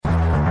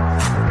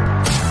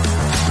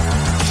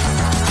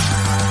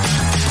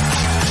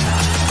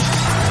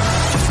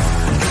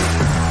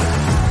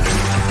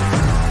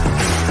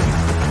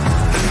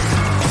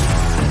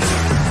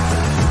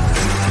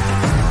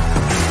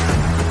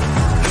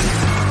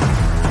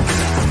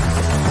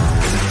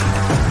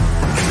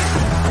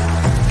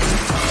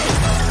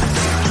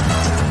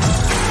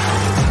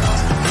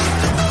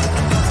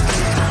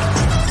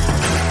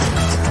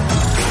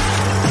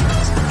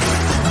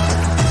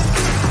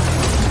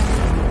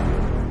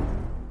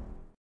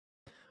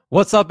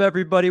What's up,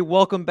 everybody?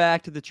 Welcome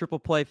back to the Triple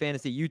Play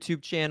Fantasy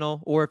YouTube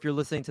channel, or if you're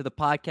listening to the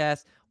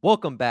podcast,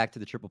 welcome back to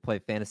the Triple Play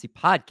Fantasy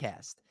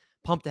podcast.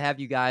 Pumped to have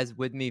you guys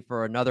with me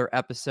for another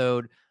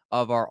episode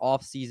of our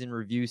off-season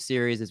review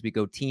series as we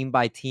go team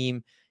by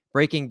team,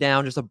 breaking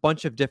down just a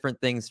bunch of different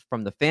things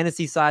from the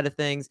fantasy side of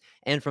things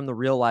and from the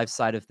real life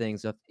side of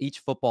things of each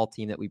football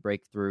team that we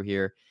break through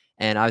here.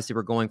 And obviously,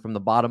 we're going from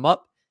the bottom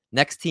up.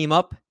 Next team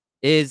up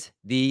is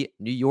the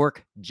New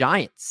York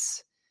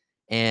Giants.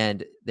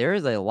 And there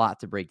is a lot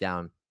to break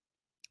down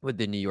with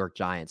the New York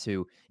Giants,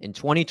 who in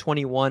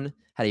 2021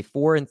 had a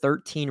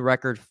 4-13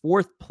 record,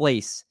 fourth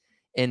place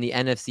in the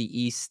NFC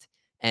East.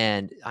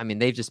 And I mean,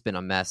 they've just been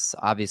a mess.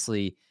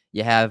 Obviously,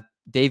 you have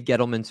Dave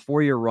Gettleman's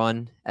 4-year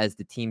run as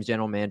the team's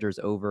general manager is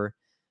over.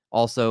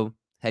 Also,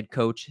 head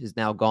coach is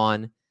now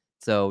gone.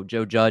 So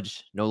Joe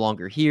Judge no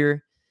longer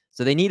here.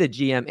 So they need a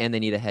GM and they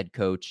need a head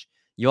coach.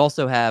 You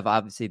also have,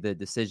 obviously, the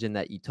decision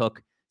that you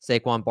took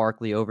Saquon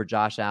Barkley over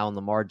Josh Allen,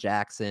 Lamar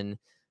Jackson.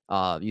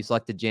 You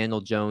selected Daniel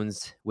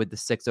Jones with the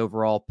 6th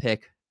overall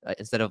pick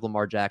instead of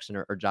Lamar Jackson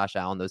or Josh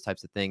Allen, those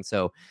types of things.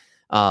 So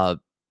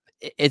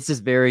it's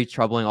just very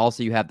troubling.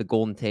 Also, you have the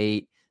Golden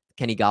Tate,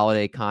 Kenny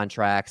Golladay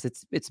contracts.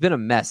 It's been a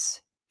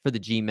mess for the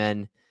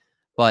G-men.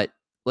 But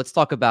let's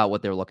talk about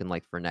what they're looking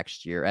like for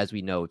next year, as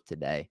we know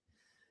today.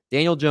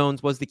 Daniel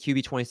Jones was the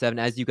QB 27.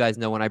 As you guys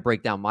know, when I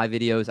break down my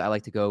videos, I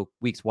like to go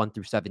weeks 1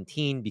 through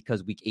 17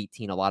 because week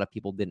 18, a lot of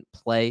people didn't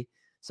play.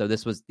 So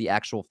this was the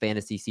actual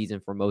fantasy season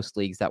for most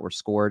leagues that were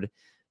scored.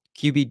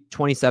 QB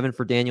 27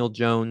 for Daniel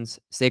Jones,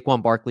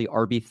 Saquon Barkley,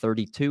 RB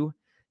 32,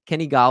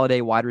 Kenny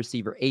Golladay, wide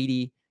receiver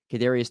 80,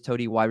 Kadarius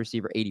Toney, wide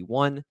receiver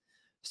 81,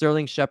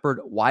 Sterling Shepard,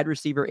 wide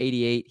receiver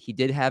 88. He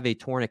did have a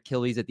torn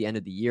Achilles at the end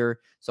of the year,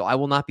 so I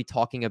will not be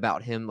talking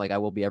about him like I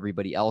will be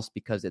everybody else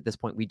because at this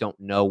point we don't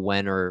know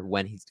when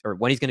he's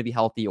going to be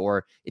healthy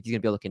or if he's going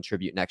to be able to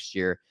contribute next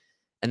year.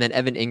 And then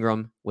Evan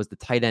Ingram was the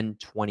tight end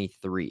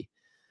 23.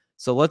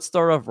 So let's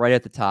start off right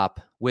at the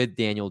top with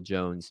Daniel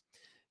Jones.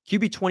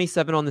 QB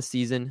 27 on the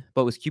season,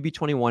 but was QB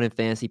 21 in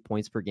fantasy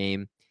points per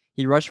game.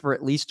 He rushed for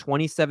at least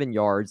 27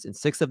 yards in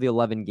 6 of the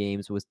 11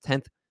 games, was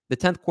the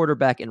 10th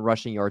quarterback in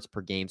rushing yards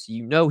per game. So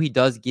you know he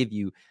does give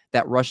you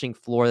that rushing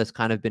floor that's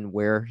kind of been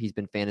where he's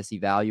been fantasy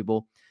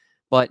valuable.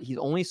 But he's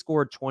only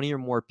scored 20 or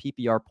more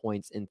PPR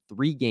points in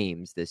 3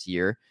 games this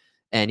year.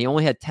 And he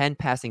only had 10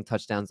 passing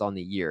touchdowns on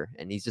the year.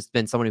 And he's just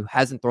been someone who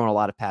hasn't thrown a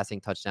lot of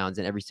passing touchdowns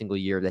in every single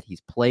year that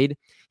he's played.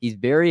 He's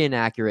very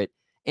inaccurate,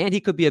 and he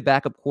could be a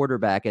backup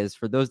quarterback. As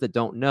for those that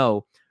don't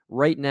know,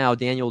 right now,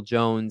 Daniel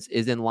Jones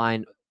is in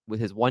line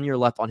with his 1 year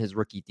left on his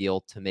rookie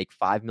deal to make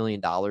 $5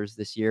 million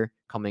this year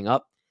coming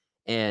up.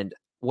 And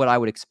what I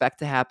would expect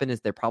to happen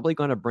is they're probably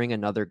going to bring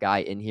another guy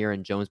in here,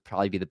 and Jones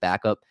probably be the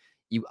backup.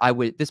 I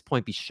would at this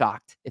point be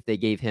shocked if they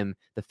gave him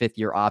the 5th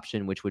year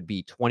option, which would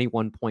be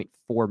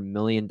 $21.4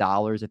 million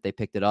if they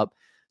picked it up.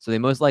 So they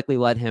most likely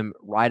let him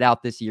ride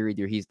out this year.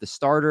 Either he's the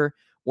starter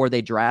or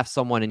they draft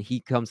someone and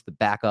he comes the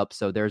backup.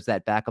 So there's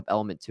that backup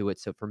element to it.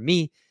 So for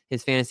me,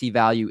 his fantasy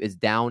value is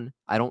down.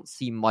 I don't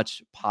see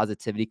much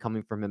positivity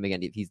coming from him.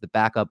 Again, if he's the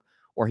backup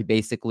or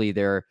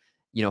they're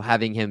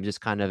having him just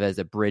kind of as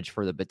a bridge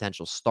for the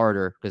potential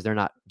starter because they're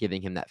not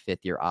giving him that 5th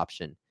year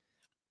option.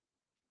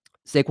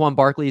 Saquon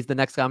Barkley is the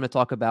next guy I'm going to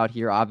talk about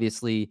here.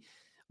 Obviously,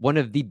 one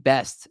of the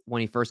best when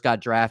he first got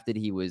drafted.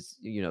 He was,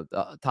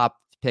 the top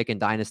pick in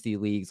dynasty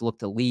leagues,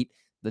 looked elite,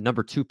 the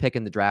number 2 pick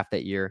in the draft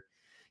that year.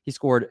 He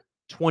scored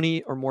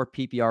 20 or more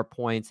PPR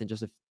points in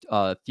just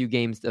a few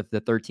games of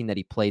the 13 that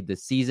he played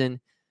this season.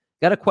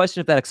 Got a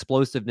question if that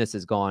explosiveness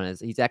is gone,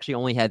 as he's actually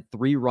only had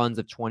 3 runs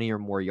of 20 or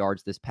more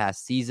yards this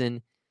past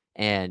season.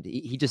 And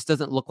he just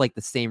doesn't look like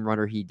the same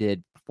runner he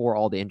did before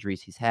all the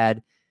injuries he's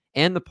had.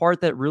 And the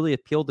part that really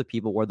appealed to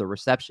people were the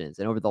receptions.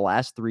 And over the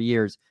last 3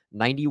 years,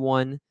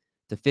 91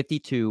 to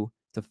 52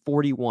 to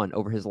 41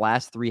 over his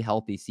last 3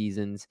 healthy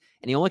seasons.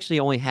 And he actually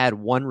only had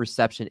 1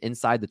 reception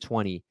inside the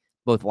 20,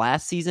 both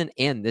last season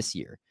and this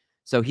year.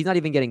 So he's not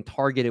even getting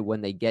targeted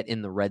when they get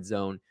in the red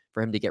zone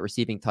for him to get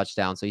receiving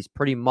touchdowns. So he's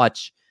pretty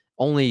much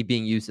only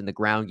being used in the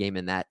ground game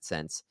in that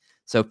sense.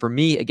 So for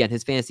me, again,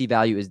 his fantasy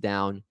value is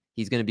down.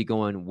 He's going to be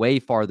going way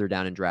farther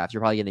down in drafts. You're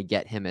probably going to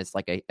get him as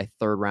like a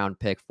 3rd round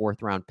pick,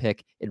 4th round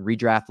pick in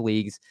redraft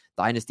leagues.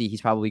 Dynasty,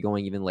 he's probably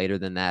going even later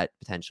than that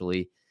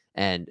potentially.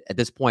 And at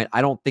this point,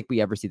 I don't think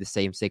we ever see the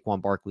same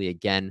Saquon Barkley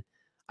again.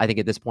 I think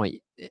at this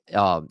point,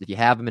 if you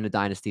have him in a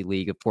dynasty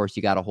league, of course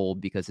you got to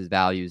hold because his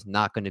value is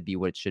not going to be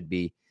what it should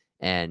be.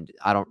 And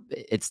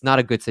it's not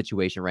a good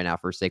situation right now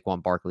for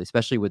Saquon Barkley,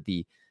 especially with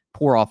the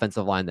poor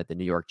offensive line that the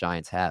New York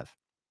Giants have.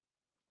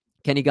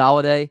 Kenny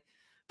Golladay,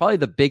 probably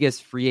the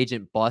biggest free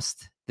agent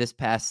bust this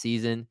past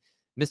season.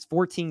 Missed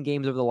 14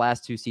 games over the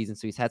last 2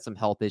 seasons, so he's had some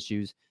health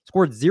issues.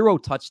 Scored 0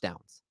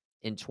 touchdowns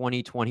in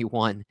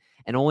 2021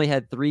 and only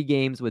had 3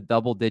 games with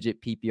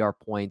double-digit PPR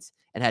points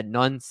and had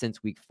none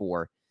since week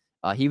 4.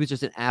 He was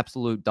just an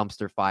absolute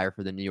dumpster fire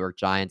for the New York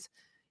Giants.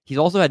 He's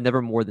also had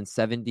never more than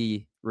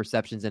 70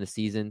 receptions in a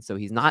season, so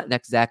he's not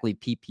exactly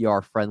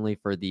PPR friendly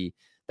for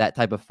that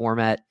type of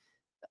format.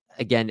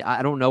 again,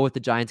 I don't know what the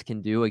Giants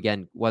can do.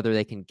 Again, whether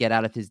they can get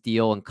out of his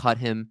deal and cut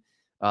him.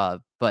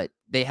 But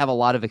they have a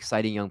lot of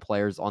exciting young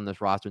players on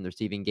this roster in the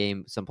receiving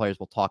game. Some players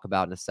we'll talk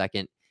about in a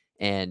second.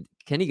 And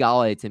Kenny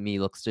Golladay, to me,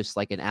 looks just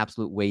like an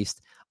absolute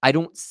waste. I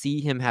don't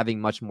see him having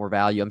much more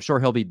value. I'm sure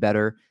he'll be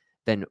better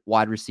than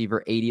wide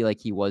receiver 80 like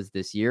he was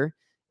this year.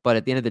 But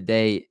at the end of the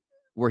day,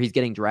 where he's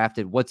getting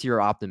drafted, what's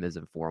your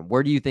optimism for him?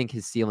 Where do you think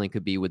his ceiling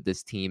could be with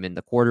this team and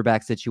the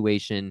quarterback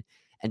situation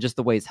and just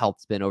the way his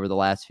health's been over the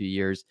last few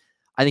years?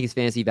 I think his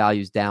fantasy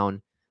value is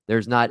down.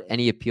 There's not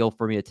any appeal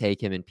for me to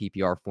take him in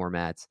PPR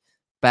formats.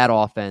 Bad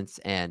offense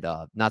and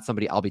not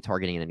somebody I'll be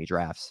targeting in any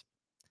drafts.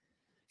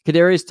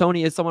 Kadarius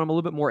Toney is someone I'm a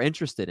little bit more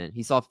interested in.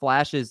 He saw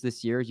flashes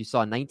this year. You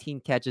saw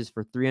 19 catches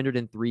for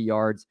 303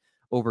 yards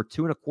over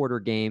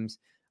 2.25 games,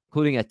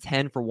 including a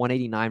 10 for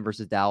 189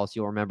 versus Dallas.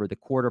 You'll remember the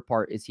quarter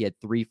part is he had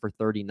 3 for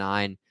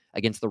 39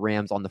 against the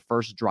Rams on the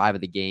first drive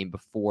of the game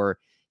before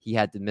he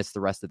had to miss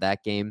the rest of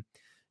that game.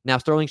 Now,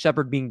 Sterling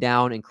Shepard being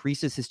down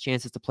increases his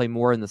chances to play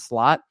more in the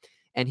slot,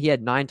 and he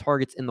had 9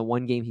 targets in the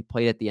one game he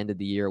played at the end of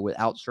the year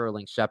without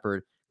Sterling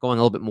Shepard going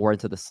a little bit more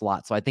into the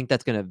slot. So I think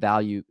that's going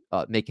to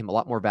make him a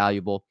lot more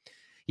valuable.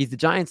 He's the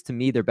Giants, to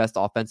me, their best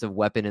offensive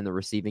weapon in the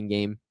receiving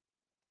game.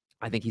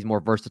 I think he's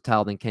more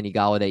versatile than Kenny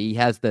Golladay. He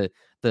has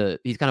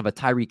he's kind of a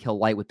Tyreek Hill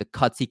light with the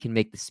cuts he can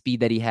make, the speed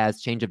that he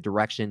has, change of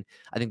direction.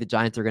 I think the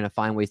Giants are going to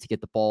find ways to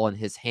get the ball in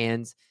his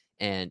hands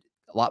and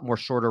a lot more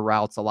shorter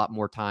routes, a lot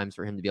more times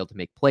for him to be able to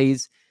make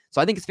plays. So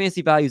I think his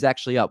fantasy value is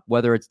actually up,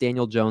 whether it's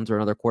Daniel Jones or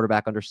another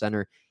quarterback under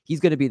center. He's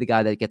going to be the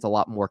guy that gets a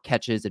lot more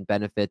catches and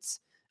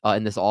benefits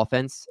in this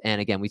offense.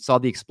 And again, we saw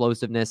the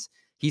explosiveness.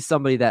 He's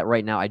somebody that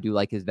right now I do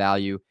like his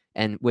value.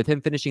 And with him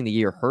finishing the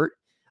year hurt,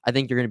 I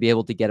think you're going to be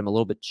able to get him a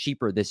little bit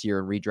cheaper this year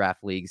in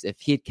redraft leagues. If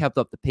he had kept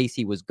up the pace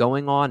he was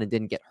going on and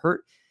didn't get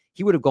hurt,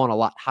 he would have gone a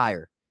lot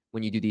higher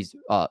when you do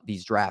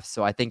these drafts.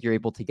 So I think you're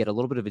able to get a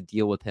little bit of a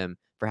deal with him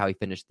for how he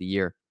finished the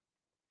year.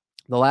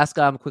 The last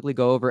guy I'm quickly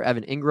go over,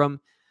 Evan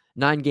Ingram,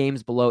 9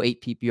 games below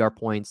 8 PPR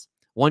points,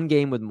 1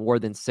 game with more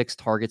than 6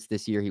 targets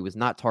this year. He was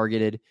not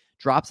targeted.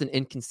 Drops and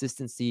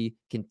inconsistency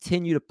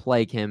continue to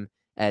plague him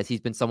as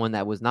he's been someone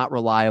that was not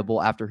reliable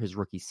after his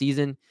rookie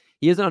season.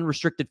 He is an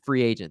unrestricted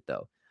free agent,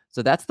 though.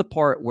 So that's the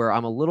part where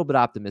I'm a little bit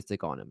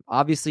optimistic on him.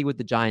 Obviously, with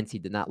the Giants, he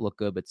did not look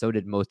good, but so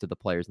did most of the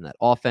players in that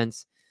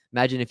offense.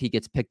 Imagine if he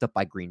gets picked up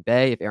by Green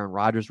Bay, if Aaron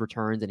Rodgers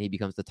returns and he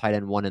becomes the tight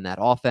end 1 in that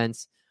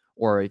offense,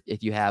 or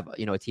if you have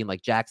a team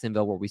like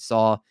Jacksonville where we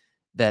saw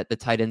that the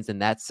tight ends in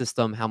that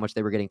system, how much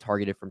they were getting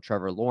targeted from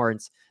Trevor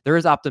Lawrence. There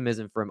is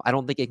optimism for him. I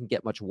don't think it can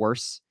get much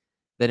worse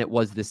than it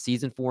was this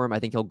season for him. I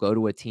think he'll go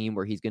to a team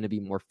where he's going to be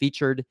more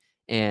featured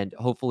and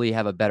hopefully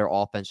have a better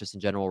offense just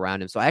in general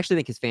around him. So I actually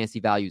think his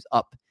fantasy value is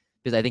up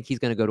because I think he's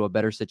going to go to a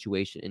better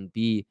situation and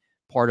be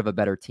part of a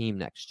better team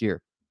next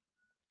year.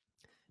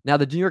 Now,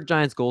 the New York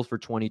Giants goals for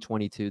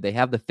 2022, they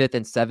have the 5th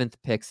and 7th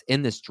picks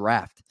in this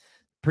draft.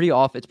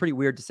 It's pretty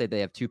weird to say they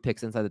have 2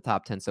 picks inside the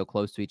top 10 so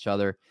close to each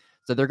other.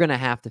 So they're going to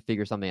have to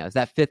figure something out. Is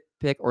that 5th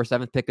pick or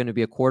 7th pick going to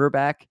be a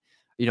quarterback?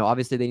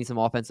 Obviously they need some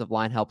offensive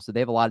line help, so they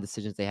have a lot of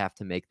decisions they have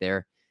to make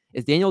there.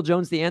 Is Daniel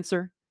Jones the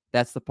answer?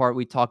 That's the part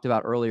we talked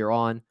about earlier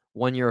on.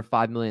 1 year of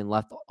 $5 million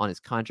left on his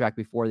contract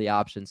before the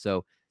option.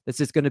 So this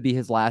is going to be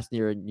his last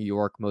year in New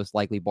York, most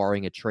likely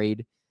barring a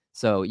trade.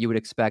 So you would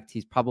expect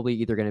he's probably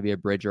either going to be a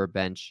bridge or a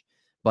bench,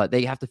 but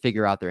they have to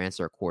figure out their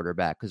answer at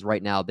quarterback because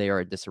right now they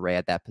are in disarray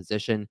at that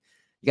position.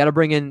 You got to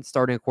bring in,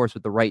 starting, of course,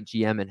 with the right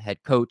GM and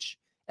head coach,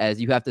 as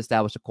you have to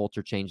establish a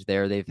culture change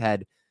there. They've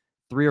had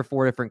 3 or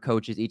 4 different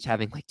coaches, each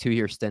having like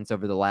 2-year stints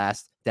over the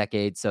last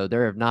decade. So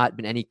there have not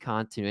been any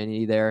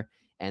continuity there,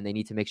 and they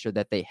need to make sure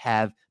that they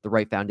have the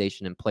right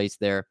foundation in place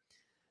there.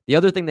 The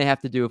other thing they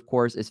have to do, of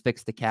course, is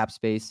fix the cap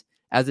space.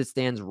 As it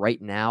stands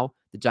right now,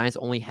 the Giants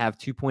only have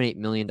 $2.8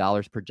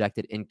 million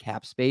projected in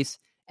cap space,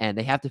 and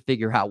they have to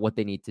figure out what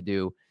they need to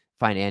do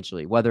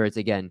financially, whether it's,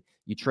 again,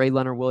 you trade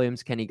Leonard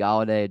Williams, Kenny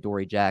Golladay,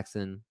 Adoree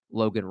Jackson,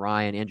 Logan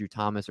Ryan, Andrew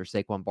Thomas, or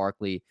Saquon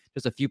Barkley,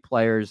 just a few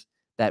players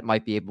that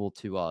might be able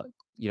to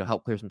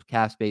help clear some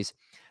cap space.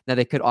 Now,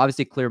 they could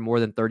obviously clear more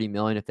than $30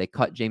 million if they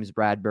cut James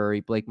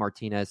Bradbury, Blake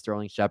Martinez,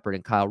 Sterling Shepard,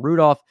 and Kyle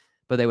Rudolph,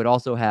 but they would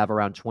also have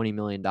around $20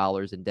 million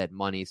in dead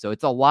money. So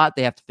it's a lot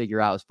they have to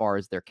figure out as far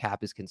as their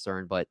cap is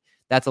concerned, but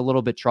that's a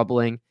little bit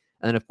troubling.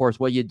 And then, of course,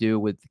 what you do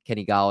with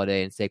Kenny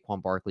Golladay and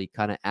Saquon Barkley,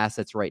 kind of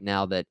assets right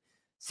now that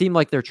seem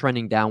like they're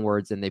trending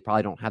downwards, and they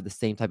probably don't have the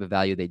same type of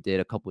value they did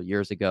a couple of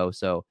years ago.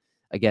 So,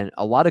 again,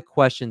 a lot of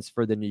questions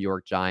for the New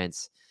York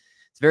Giants.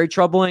 It's very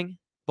troubling,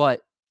 but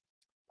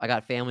I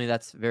got family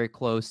that's very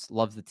close,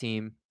 loves the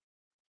team,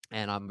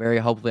 and I'm very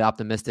hopefully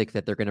optimistic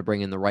that they're going to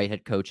bring in the right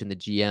head coach and the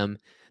GM.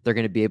 They're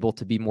going to be able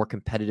to be more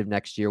competitive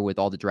next year with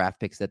all the draft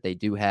picks that they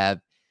do have,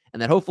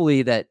 and that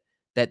hopefully that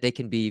they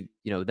can be,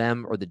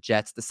 them or the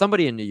Jets,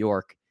 somebody in New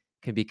York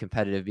can be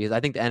competitive, because I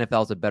think the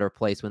NFL is a better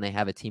place when they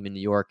have a team in New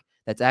York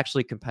that's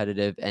actually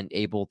competitive and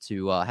able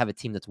to have a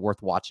team that's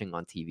worth watching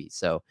on TV.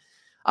 So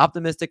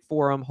optimistic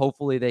for them.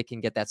 Hopefully they can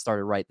get that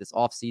started right this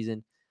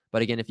offseason.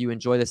 But again, if you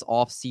enjoy this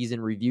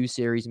off-season review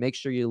series, make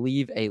sure you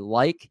leave a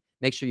like.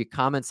 Make sure you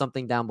comment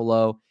something down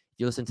below. If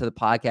you listen to the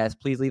podcast,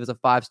 please leave us a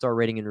 5-star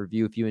rating and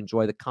review if you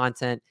enjoy the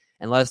content,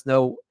 and let us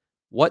know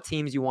what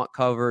teams you want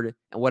covered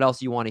and what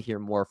else you want to hear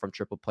more from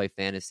Triple Play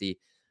Fantasy.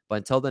 But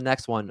until the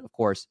next one, of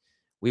course,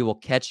 we will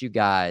catch you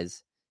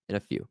guys in a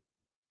few.